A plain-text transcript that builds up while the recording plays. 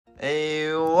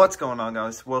Hey, what's going on,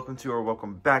 guys?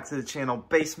 Welcome back to the channel.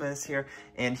 Basement is here,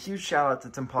 and huge shout out to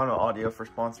Timpano Audio for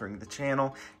sponsoring the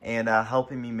channel and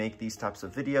helping me make these types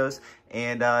of videos.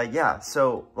 And yeah,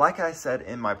 so like I said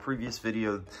in my previous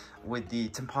video with the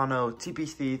Timpano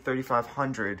TPT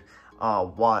 3500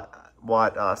 watt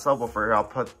subwoofer,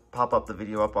 I'll pop up the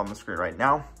video up on the screen right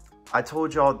now. I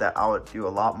told y'all that I would do a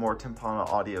lot more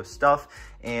Timpano audio stuff,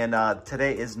 and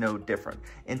today is no different.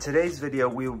 In today's video,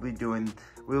 we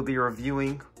will be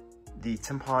reviewing the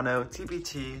Timpano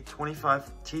TPT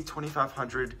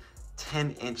T2500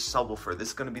 10-inch subwoofer. This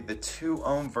is going to be the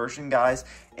 2-ohm version, guys,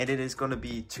 and it is going to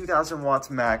be 2,000 watts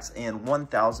max and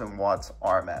 1,000 watts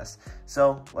RMS.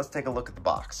 So let's take a look at the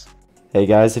box. Hey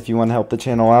guys, if you want to help the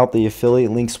channel out, the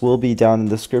affiliate links will be down in the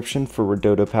description for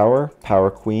Redodo Power,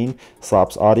 Power Queen,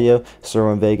 slapzaudio,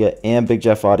 Serwin Vega, and Big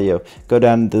Jeff Audio. Go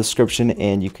down in the description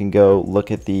and you can go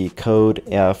look at the code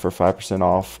for 5%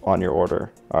 off on your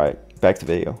order. Alright, back to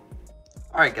video.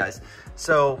 Alright guys,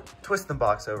 so twist the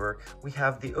box over. We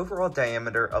have the overall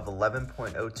diameter of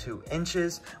 11.02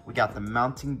 inches. We got the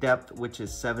mounting depth, which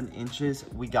is 7 inches.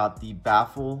 We got the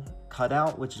baffle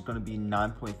cutout, which is going to be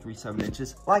 9.37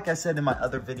 inches. Like I said in my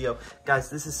other video, guys,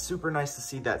 this is super nice to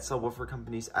see that subwoofer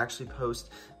companies actually post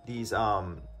these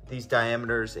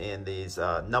diameters and these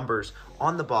numbers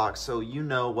on the box, so you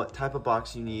know what type of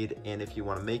box you need, and if you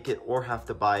want to make it or have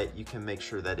to buy it, you can make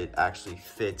sure that it actually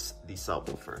fits the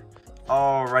subwoofer.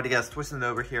 Alrighty guys, twisting it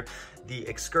over here. The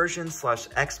Excursion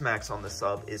 / X-Max on the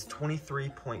sub is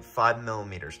 23.5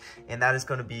 millimeters, and that is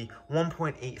going to be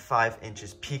 1.85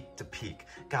 inches peak to peak.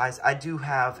 Guys, I do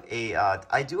have two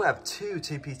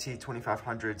TPT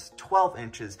 2500s 12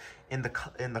 inches in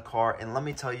the car, and let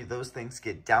me tell you, those things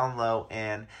get down low,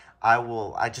 and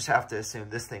I just have to assume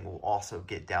this thing will also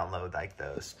get down low like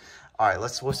those. Alright,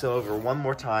 let's switch it over one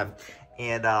more time.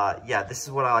 And yeah, this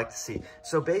is what I like to see.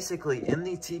 So basically, in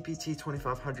the TPT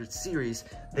 2500 series,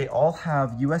 they all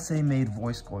have USA made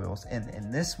voice coils, and in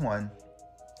this one,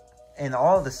 in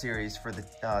all of the series for the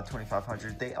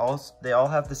 2500, they all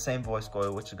have the same voice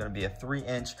coil, which is going to be a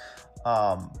 3-inch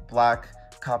black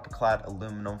copper clad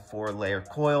aluminum 4-layer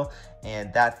coil,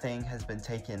 and that thing has been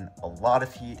taking a lot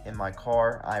of heat in my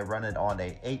car. I run it on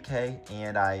a 8K,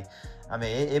 and I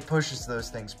mean it pushes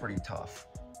those things pretty tough,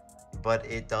 but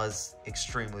it does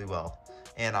extremely well,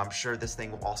 and I'm sure this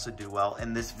thing will also do well.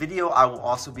 In this video, I will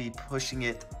also be pushing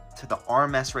it to the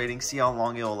RMS rating, see how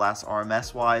long it will last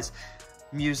RMS wise,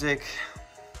 music,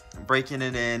 breaking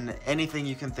it in, anything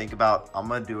you can think about, I'm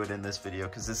gonna do it in this video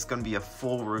because this is gonna be a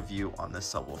full review on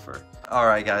this subwoofer.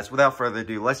 Alright guys, without further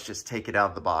ado, let's just take it out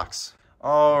of the box.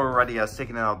 Alrighty guys,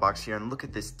 taking it out of the box here, and look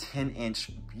at this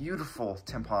 10-inch beautiful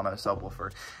Timpano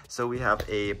subwoofer. So we have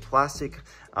a plastic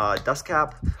dust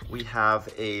cap, we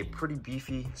have a pretty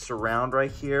beefy surround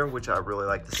right here, which I really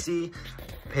like to see,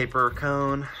 paper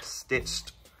cone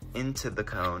stitched into the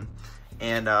cone.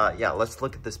 And yeah, let's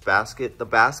look at this basket. The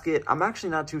basket, I'm actually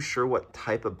not too sure what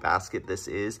type of basket this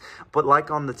is, but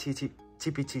like on the TPT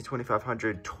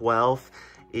 2500 12,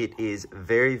 it is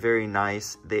very, very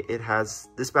nice.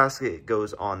 This basket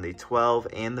goes on the 12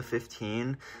 and the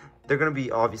 15. They're gonna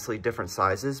be obviously different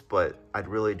sizes, but I'd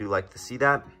really do like to see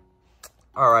that.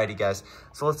 Alrighty guys,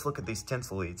 so let's look at these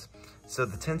tinsel leads. So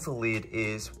the tinsel lead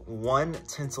is 1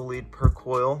 tinsel lead per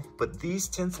coil, but these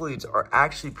tinsel leads are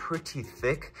actually pretty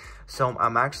thick, so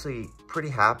I'm actually pretty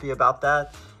happy about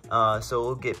that. So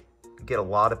we'll get a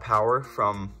lot of power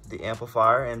from the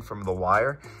amplifier and from the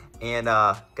wire. And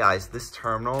guys, these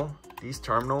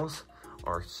terminals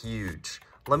are huge.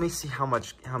 Let me see how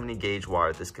many gauge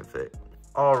wire this can fit.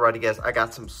 Alrighty guys, I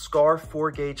got some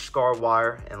 4-gauge SCAR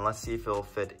wire, and let's see if it'll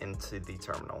fit into the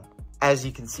terminal. As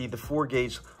you can see, the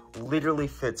 4-gauge literally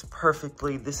fits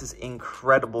perfectly. This is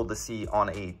incredible to see on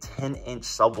a 10-inch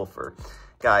subwoofer.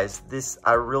 Guys,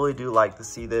 I really do like to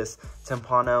see this.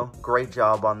 Timpano, great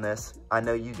job on this. I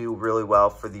know you do really well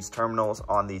for these terminals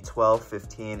on the 12,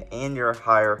 15, and your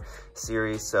higher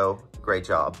series, so great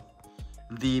job.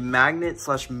 The magnet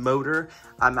 / motor,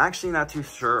 I'm actually not too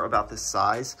sure about the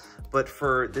size, but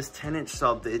for this 10-inch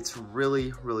sub, it's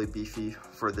really, really beefy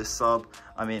for this sub.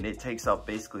 I mean, it takes up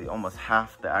basically almost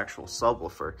half the actual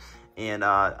subwoofer, and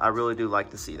I really do like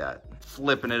to see that.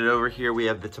 Flipping it over here, we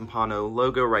have the Timpano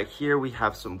logo right here. We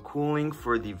have some cooling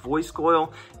for the voice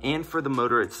coil and for the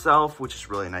motor itself, which is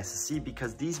really nice to see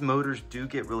because these motors do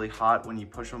get really hot when you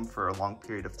push them for a long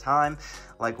period of time.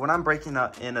 Like when I'm breaking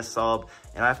up in a sub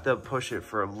and I have to push it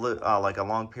for like a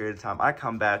long period of time, I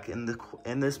come back and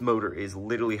this motor is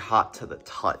literally hot to the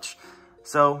touch.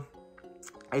 So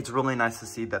it's really nice to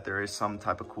see that there is some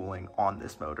type of cooling on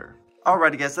this motor.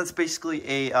 Alrighty guys, that's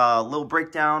basically a little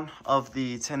breakdown of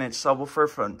the 10-inch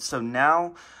subwoofer. So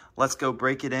now let's go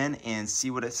break it in and see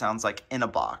what it sounds like in a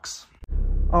box.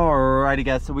 Alrighty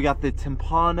guys, so we got the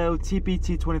Timpano TPT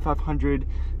 2500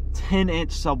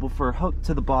 10-inch subwoofer hooked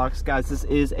to the box. Guys, this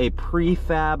is a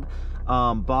prefab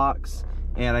box,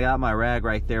 and I got my rag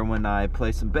right there. When I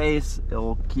play some bass,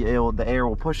 the air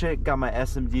will push it. Got my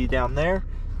SMD down there,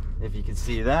 if you can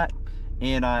see that.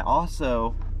 And I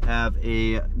also have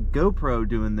a GoPro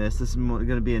doing this. This is going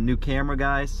to be a new camera,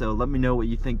 guys, so let me know what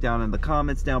you think down in the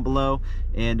comments down below.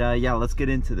 And yeah, let's get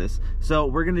into this. So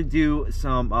we're going to do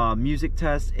some music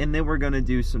tests, and then we're going to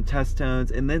do some test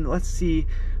tones, and then let's see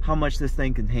how much this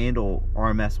thing can handle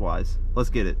RMS wise. Let's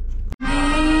get it. Cause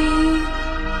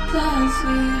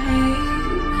you hate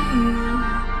me,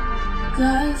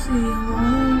 cause you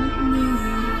want me.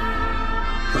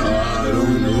 I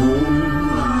don't know.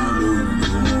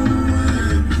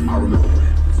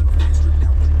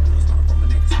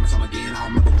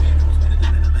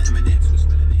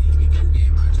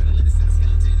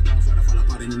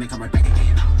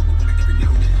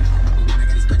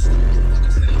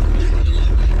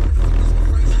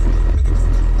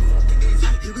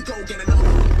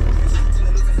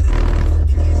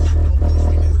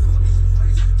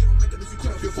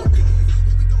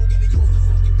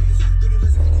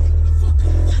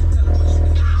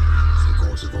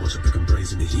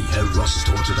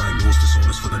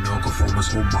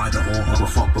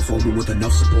 With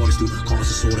enough supporters to cause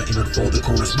disorder and unfold the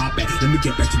corners. My bad, let me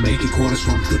get back to making quarters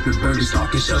from flipping burning,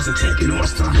 stalking shells and taking all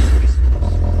this time.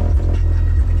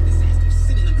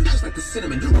 Just like the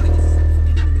cinnamon.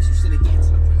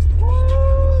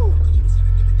 Woo!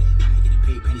 Getting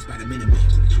paid pennies by the minute.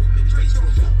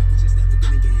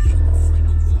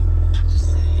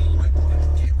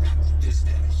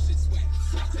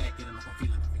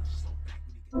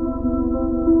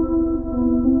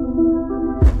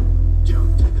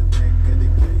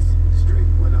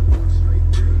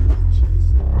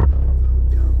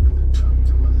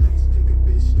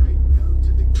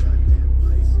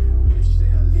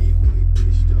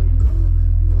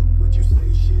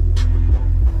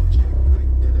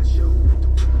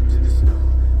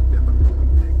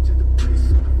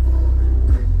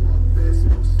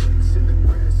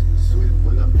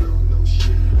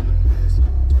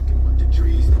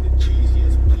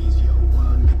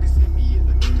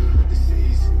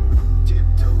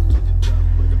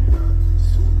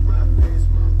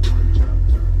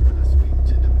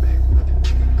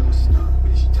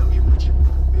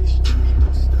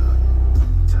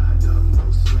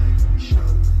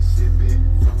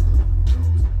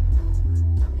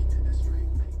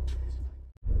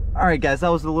 Alright guys, that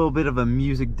was a little bit of a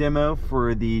music demo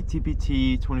for the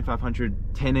TPT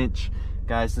 2500 10-inch.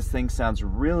 Guys, this thing sounds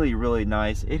really, really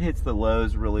nice. It hits the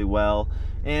lows really well.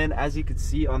 And as you can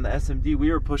see on the SMD, we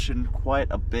were pushing quite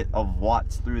a bit of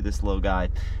watts through this low guy.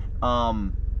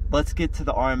 Let's get to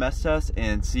the RMS test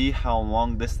and see how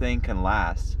long this thing can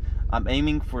last. I'm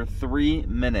aiming for 3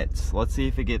 minutes. Let's see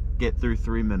if it get through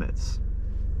 3 minutes.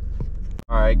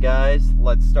 Alright guys,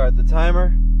 let's start the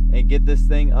timer and get this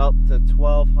thing up to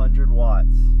 1200 watts.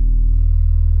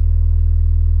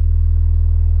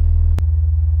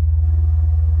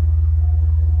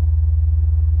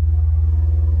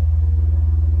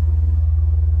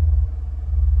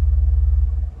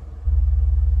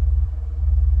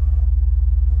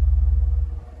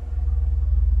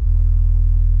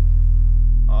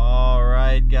 All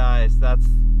right guys,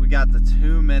 we got the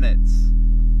 2 minutes.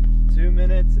 2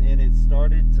 minutes and it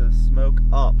started to smoke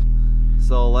up.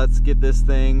 So let's get this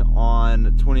thing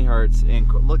on 20 hertz and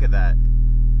look at that.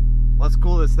 Let's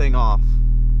cool this thing off.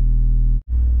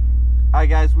 Alright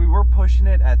guys, we were pushing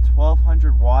it at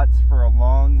 1200 watts for a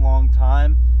long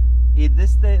time.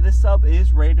 This sub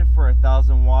is rated for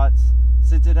 1000 watts.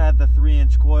 Since it had the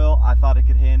 3-inch coil, I thought it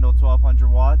could handle 1200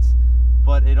 watts,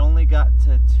 but it only got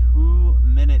to 2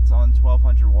 minutes on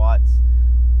 1200 watts,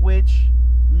 which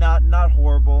not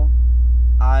horrible.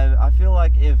 I feel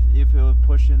like if it was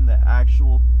pushing the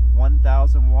actual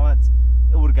 1000 watts,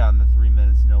 it would have gotten the 3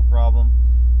 minutes, no problem.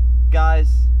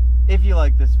 Guys, if you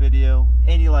like this video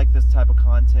and you like this type of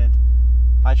content,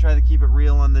 I try to keep it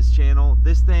real on this channel.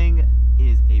 This thing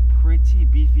is a pretty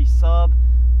beefy sub.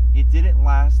 It didn't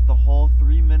last the whole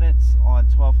 3 minutes on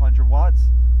 1200 watts,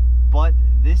 but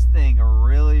this thing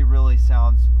really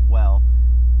sounds well.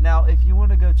 Now, if you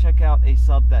want to go check out a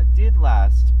sub that did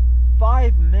last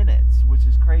 5 minutes, which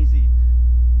is crazy,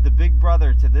 the big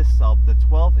brother to this sub, the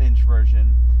 12-inch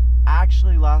version,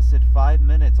 actually lasted 5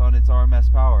 minutes on its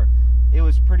RMS power. It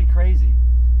was pretty crazy.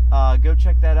 Go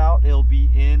check that out. It'll be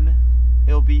in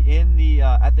It'll be in the,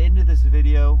 at the end of this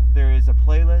video, there is a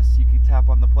playlist. You can tap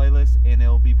on the playlist and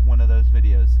it'll be one of those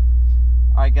videos.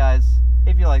 Alright guys,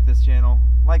 if you like this channel,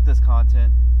 like this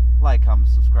content, like, comment,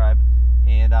 subscribe,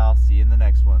 and I'll see you in the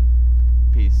next one.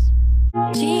 Peace.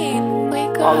 All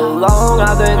along,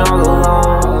 I've been all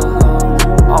alone.